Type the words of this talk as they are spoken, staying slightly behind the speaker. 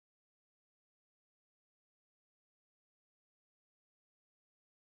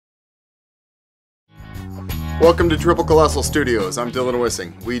Welcome to Triple Colossal Studios. I'm Dylan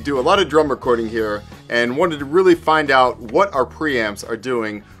Wissing. We do a lot of drum recording here and wanted to really find out what our preamps are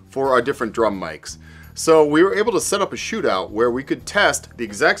doing for our different drum mics. So we were able to set up a shootout where we could test the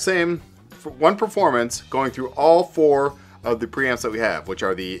exact same one performance going through all four of the preamps that we have, which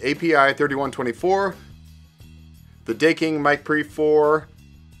are the API 3124, the DAKING Mic Pre 4,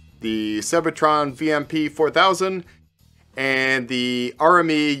 the Sebatron VMP 4000, and the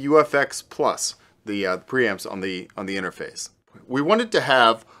RME UFX Plus, the preamps on the interface. We wanted to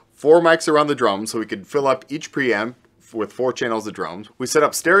have 4 mics around the drum so we could fill up each preamp with 4 channels of drums. We set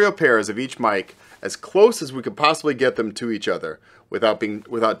up stereo pairs of each mic as close as we could possibly get them to each other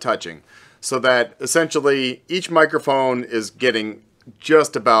without touching, so that essentially each microphone is getting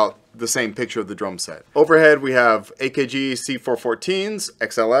just about the same picture of the drum set. Overhead we have AKG C414s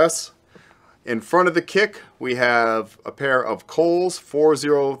XLS. In front of the kick, we have a pair of Coles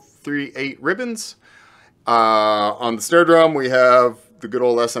 4038 ribbons. On the snare drum, we have the good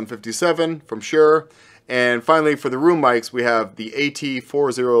old SM57 from Shure. And finally, for the room mics, we have the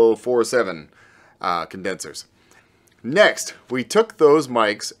AT4047 condensers. Next, we took those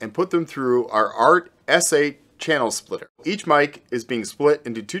mics and put them through our ART S8 channel splitter. Each mic is being split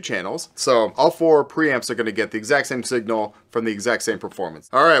into 2 channels, so all 4 preamps are going to get the exact same signal from the exact same performance.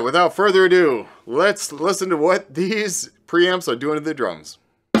 All right, without further ado, let's listen to what these preamps are doing to the drums.